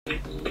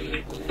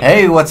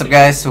Hey, what's up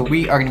guys? So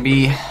we are going to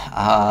be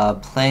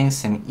playing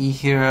some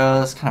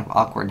E-Heroes, kind of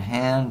awkward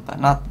hand,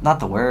 but not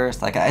the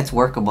worst. Like, it's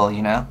workable,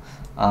 you know?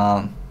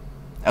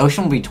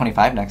 Ocean will be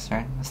 25 next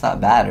turn. That's not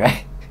bad,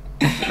 right?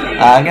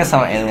 I'm going to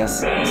summon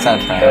Alias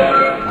set a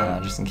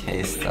turn, just in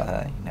case, you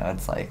know,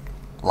 it's like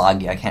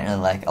Loggy. I can't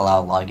really like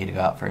allow Loggy to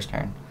go out first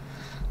turn.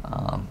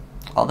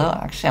 Although,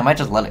 actually, I might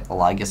just let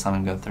Loggy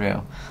summon go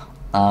through.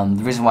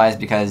 The reason why is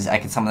because I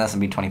can summon this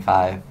and be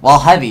 25. While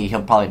heavy,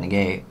 he'll probably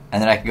negate.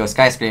 And then I could go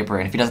Skyscraper,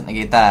 and if he doesn't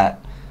negate that,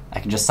 I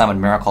can just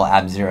summon Miracle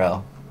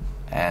Ab-Zero.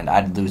 And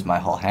I'd lose my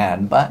whole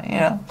hand, but, you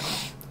know,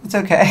 it's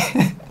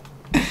okay.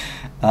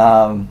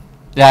 Yeah,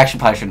 actually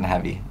probably shouldn't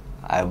heavy.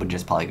 I would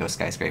just probably go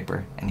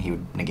Skyscraper, and he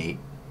would negate.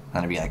 And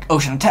then I'd be like,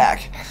 Ocean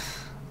Attack!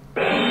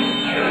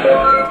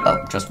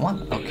 Oh, just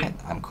one. Okay,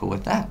 I'm cool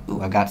with that. Ooh,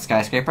 I got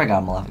Skyscraper, I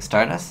got Malefic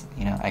Stardust.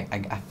 You know,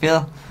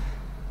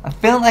 I'm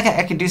feeling like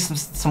I could do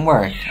some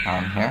work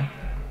here.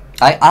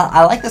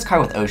 I like this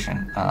card with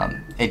Ocean.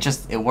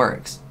 It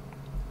works.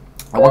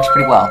 It works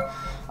pretty well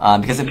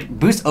because it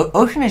boosts.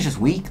 Ocean is just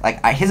weak.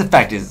 Like his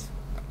effect is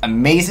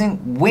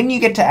amazing when you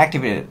get to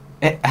activate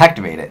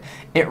it.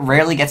 It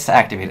rarely gets to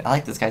activate it. I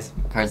like this guy's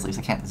card's leaves.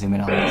 I can't zoom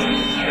in on this.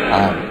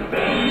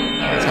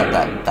 It's got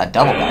that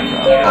double back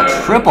row, well,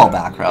 triple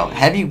back row.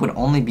 Heavy would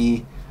only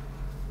be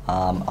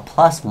a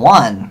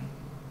 +1.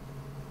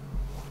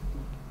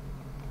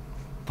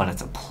 But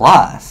it's a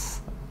plus.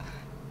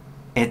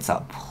 It's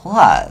a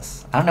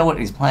plus. I don't know what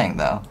he's playing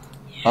though.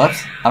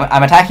 Oops.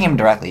 I'm attacking him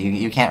directly.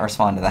 You can't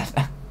respond to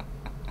that.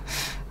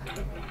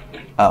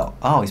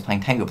 Oh, he's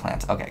playing Tengu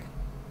Plants. Okay.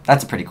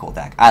 That's a pretty cool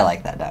deck. I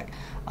like that deck.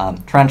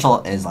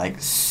 Torrential is like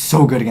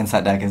so good against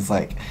that deck. It's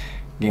like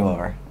game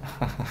over.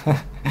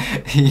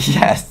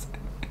 Yes.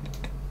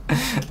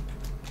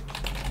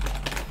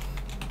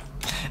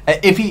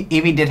 If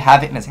he did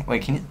have it in his hand,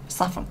 wait, can you?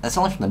 That's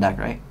only from the deck,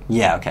 right?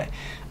 Yeah, okay.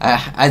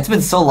 It's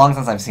been so long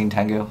since I've seen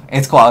Tengu.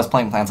 It's cool. I was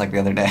playing Plants like the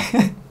other day.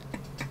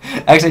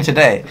 Actually,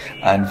 today,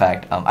 in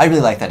fact. I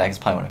really like that deck. It's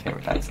probably one of my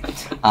favorite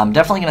decks. I'm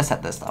definitely gonna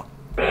set this though.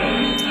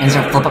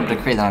 Instead of flip up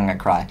Decree, then I'm gonna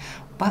cry.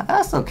 But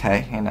that's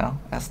okay, you know.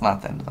 That's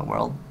not the end of the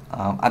world.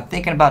 I'm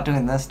thinking about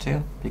doing this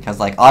too because,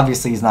 like,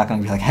 obviously he's not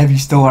gonna be like Heavy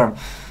Storm.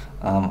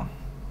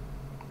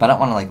 But I don't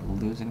want to like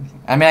lose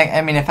anything. I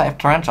mean, if I have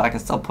Torrential, I can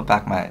still put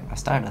back my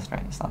Stardust,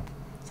 right? It's not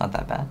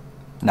that bad.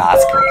 Nah,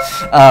 that's cool.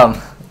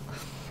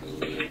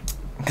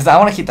 Because I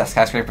want to keep that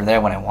Skyscraper there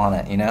when I want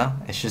it. You know,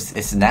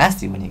 it's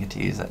nasty when you get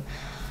to use it.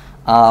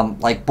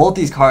 Like both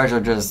these cards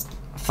are just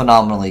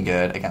phenomenally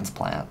good against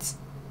Plants.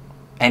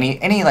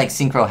 Any like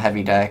Synchro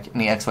heavy deck,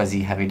 any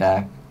XYZ heavy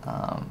deck.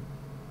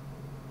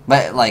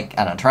 But like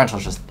I don't know,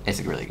 Torrential's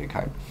it's a really good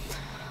card.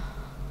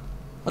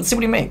 Let's see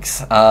what he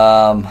makes.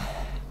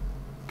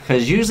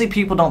 Because usually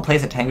people don't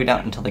place a Tengu down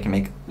until they can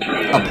make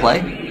a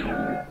play.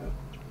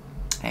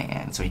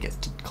 And so he gets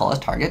to call his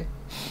target.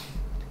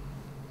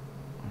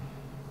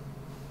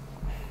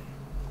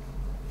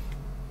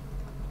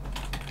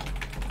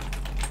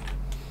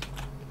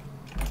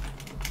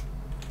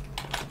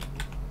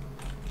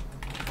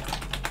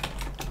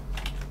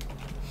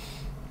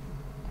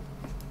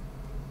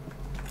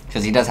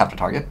 Because he does have to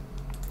target.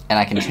 And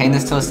I can chain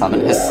this to a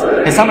summon. His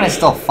summon is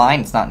still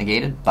fine, it's not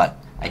negated, but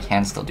I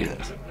can still do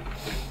this.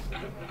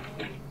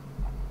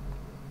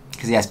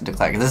 Because he has to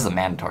declare, because this is a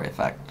mandatory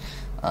effect.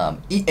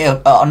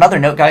 Another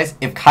note, guys,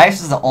 if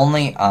Caius is the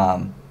only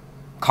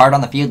card on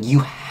the field, you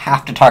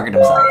have to target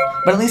himself.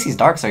 But at least he's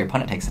dark, so your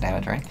opponent takes the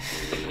damage, right?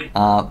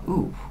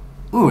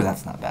 Ooh,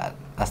 that's not bad.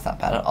 That's not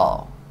bad at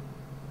all.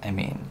 I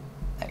mean,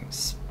 like,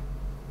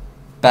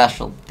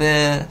 special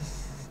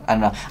this. I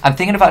don't know. I'm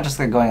thinking about just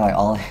like going like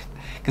all in.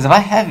 Because if I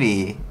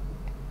heavy,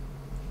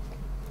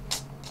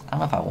 I don't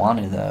know if I want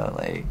to though.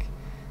 Like,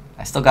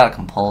 I still got to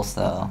compulse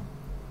though.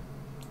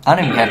 I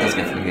don't even care if this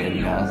gets negated,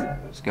 you know.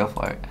 Just go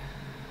for it.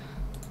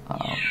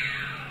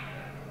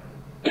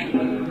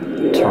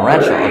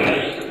 Torrential,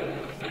 okay.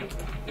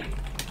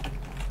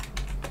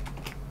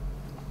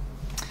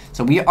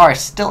 So we are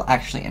still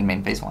actually in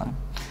main phase 1.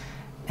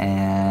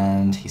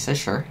 And he says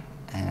sure.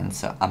 And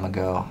so I'm gonna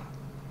go.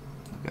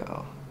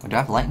 Do I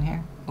have light in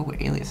here? Oh,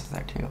 Alias is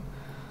there too.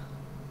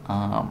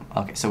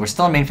 Okay, so we're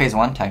still in main phase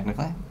 1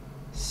 technically.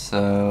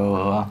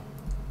 So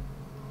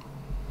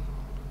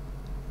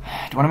do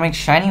I want to make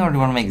Shiny or do I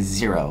want to make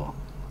 0?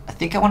 I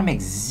think I want to make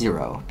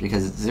 0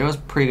 because 0 is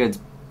pretty good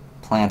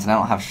Plants and I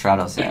don't have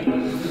Stratos yet. No.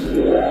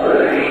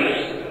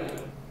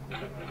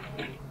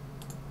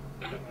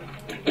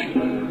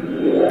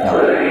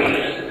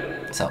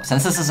 Okay. So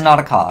since this is not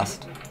a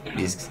cost,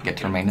 these get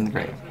to remain in the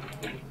grave.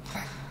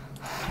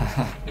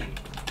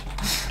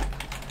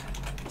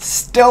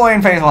 Still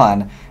in phase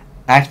 1.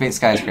 Activate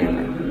Skyscraper.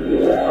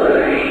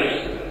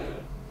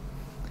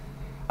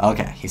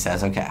 Okay, he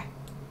says okay.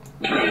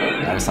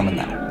 Now to summon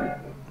that.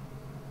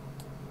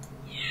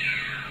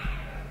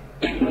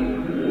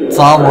 It's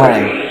all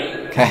morning.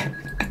 Okay.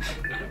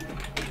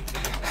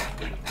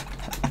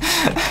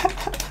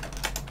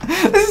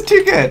 This is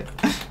too good.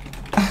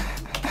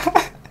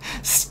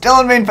 Still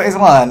in main phase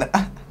 1.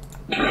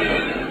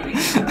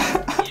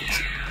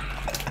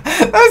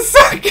 That's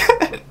so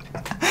good.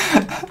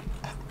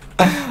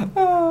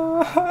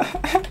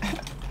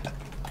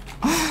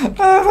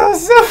 That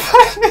was so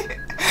funny.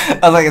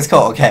 I was like, it's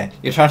cool. Okay,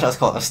 your trash is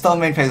cool. It's still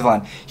main phase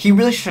 1. He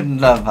really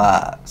shouldn't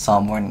have saw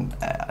more than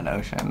an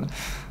ocean.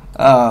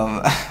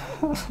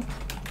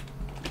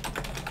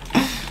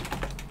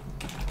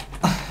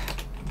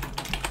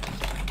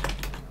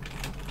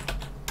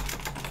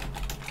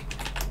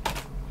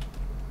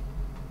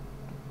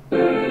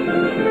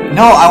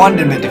 No, I wanted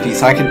to mid defeat,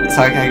 so I could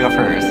go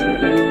first.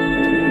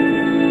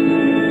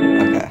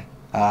 Okay.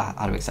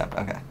 How to accept?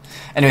 Okay.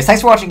 Anyways,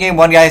 thanks for watching game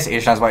 1, guys.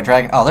 Asian's White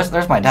Dragon. Oh,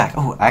 there's my deck.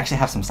 Oh, I actually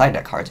have some side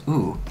deck cards.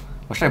 Ooh,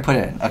 what should I put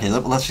in? Okay,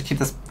 let's just keep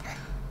this.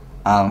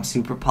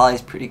 Super Poly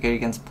is pretty good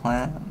against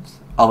plants.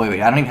 Oh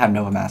wait, I don't even have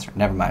Nova Master.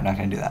 Never mind, I'm not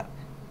gonna do that.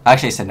 I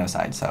actually said no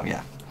side, so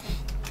yeah.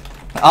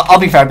 I'll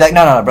be fair. I'll be like,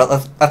 no, bro,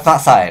 that's not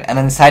side, and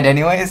then side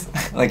anyways,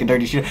 like a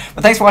dirty shooter.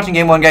 But thanks for watching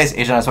game 1, guys.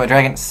 Asian's White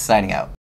Dragon signing out.